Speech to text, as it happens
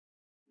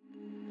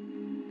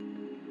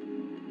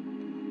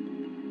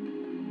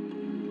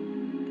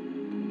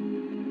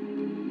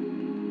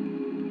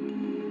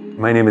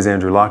My name is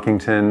Andrew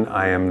Lockington.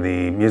 I am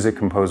the music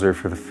composer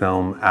for the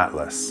film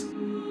Atlas.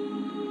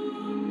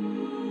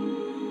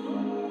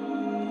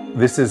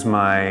 This is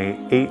my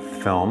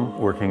 8th film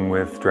working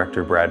with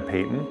director Brad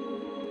Peyton.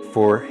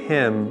 For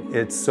him,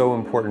 it's so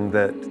important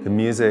that the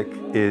music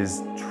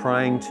is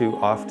trying to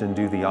often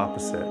do the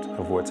opposite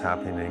of what's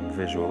happening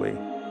visually.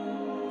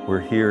 We're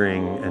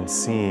hearing and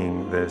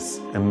seeing this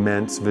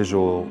immense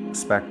visual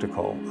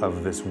spectacle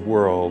of this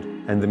world,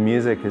 and the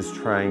music is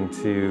trying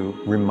to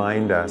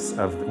remind us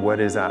of what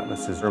is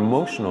Atlas's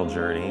emotional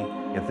journey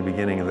at the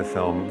beginning of the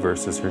film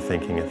versus her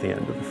thinking at the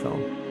end of the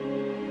film.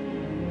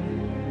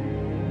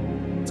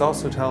 It's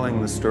also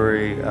telling the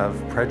story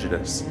of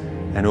prejudice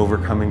and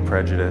overcoming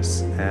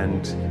prejudice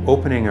and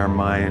opening our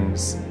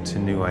minds to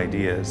new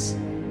ideas.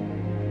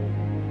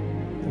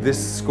 This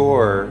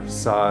score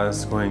saw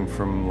us going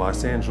from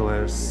Los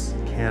Angeles,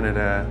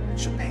 Canada,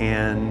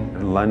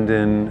 Japan,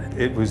 London.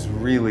 It was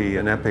really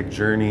an epic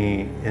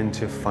journey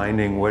into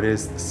finding what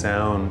is the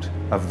sound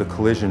of the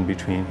collision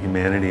between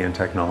humanity and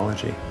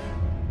technology.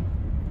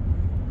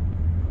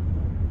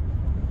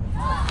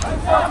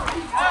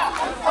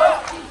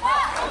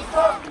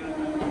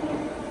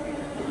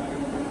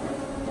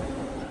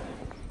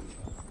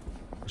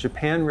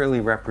 Japan really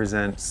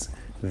represents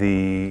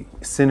the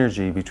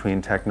synergy between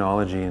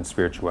technology and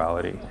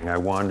spirituality. I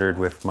wandered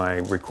with my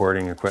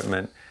recording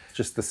equipment,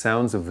 just the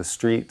sounds of the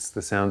streets,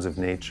 the sounds of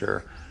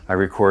nature. I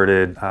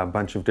recorded a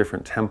bunch of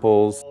different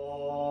temples.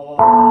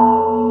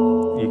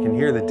 You can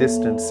hear the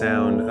distant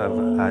sound of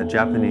a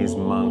Japanese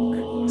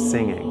monk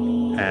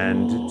singing,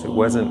 and it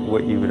wasn't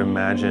what you would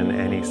imagine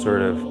any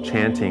sort of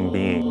chanting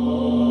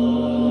being.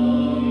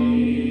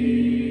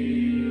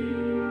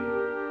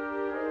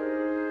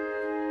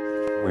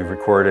 We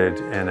recorded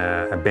in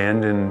an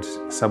abandoned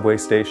subway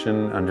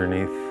station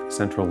underneath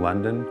central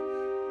London.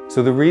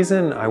 So the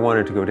reason I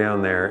wanted to go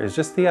down there is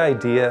just the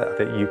idea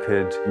that you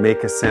could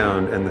make a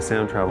sound and the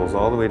sound travels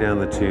all the way down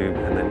the tube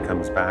and then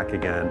comes back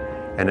again,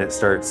 and it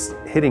starts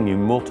hitting you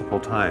multiple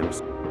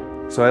times.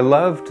 So I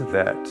loved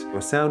that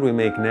the sound we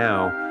make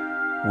now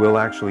will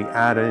actually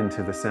add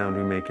into the sound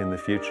we make in the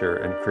future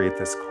and create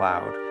this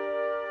cloud.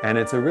 And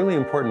it's a really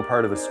important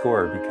part of the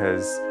score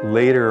because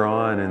later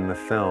on in the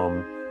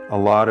film, a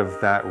lot of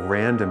that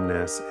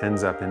randomness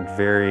ends up in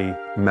very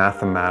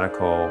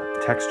mathematical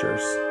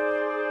textures.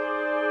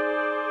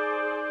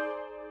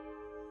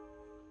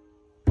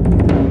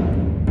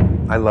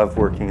 I love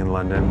working in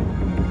London,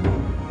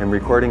 and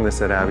recording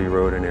this at Abbey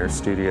Road and Air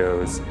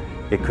Studios,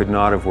 it could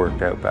not have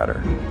worked out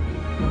better.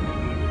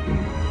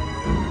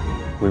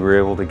 We were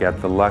able to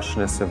get the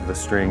lushness of the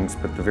strings,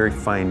 but the very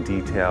fine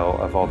detail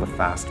of all the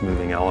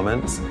fast-moving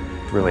elements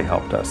really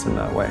helped us in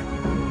that way.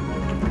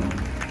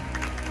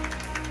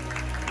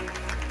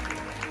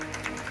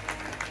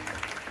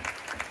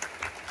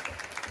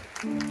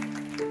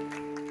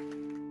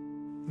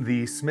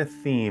 The Smith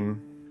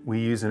theme we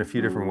use in a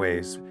few different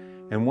ways,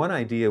 and one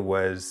idea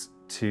was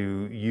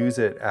to use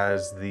it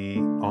as the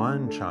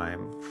on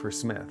chime for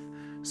Smith.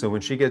 So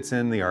when she gets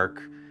in the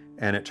arc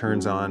and it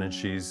turns on and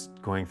she's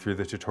going through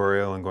the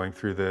tutorial and going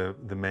through the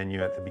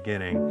menu at the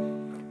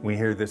beginning, we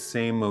hear the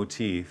same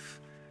motif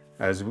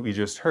as we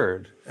just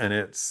heard, and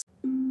it's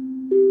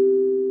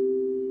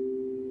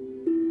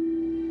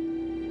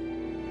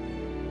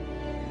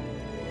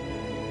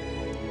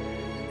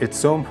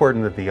so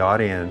important that the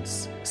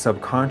audience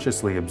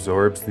subconsciously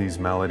absorbs these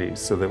melodies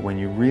so that when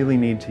you really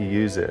need to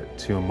use it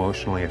to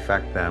emotionally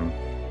affect them,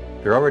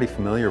 they're already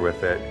familiar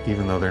with it,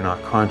 even though they're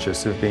not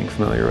conscious of being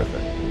familiar with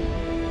it.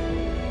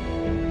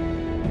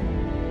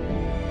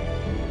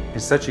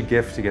 It's such a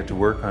gift to get to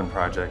work on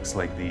projects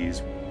like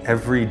these.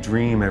 Every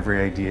dream, every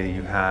idea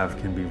you have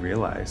can be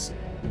realized,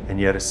 and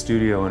yet a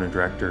studio and a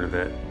director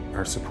that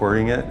are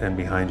supporting it and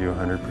behind you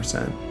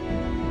 100%.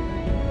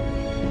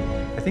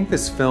 I think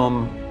this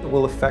film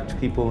will affect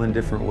people in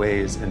different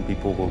ways, and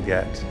people will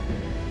get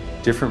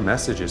different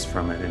messages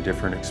from it and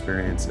different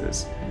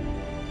experiences.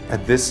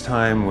 At this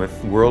time, with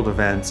world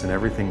events and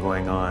everything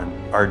going on,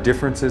 our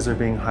differences are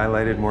being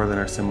highlighted more than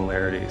our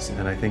similarities,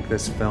 and I think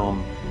this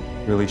film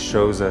really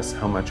shows us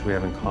how much we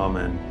have in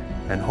common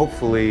and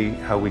hopefully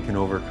how we can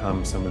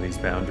overcome some of these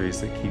boundaries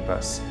that keep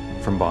us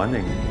from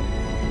bonding.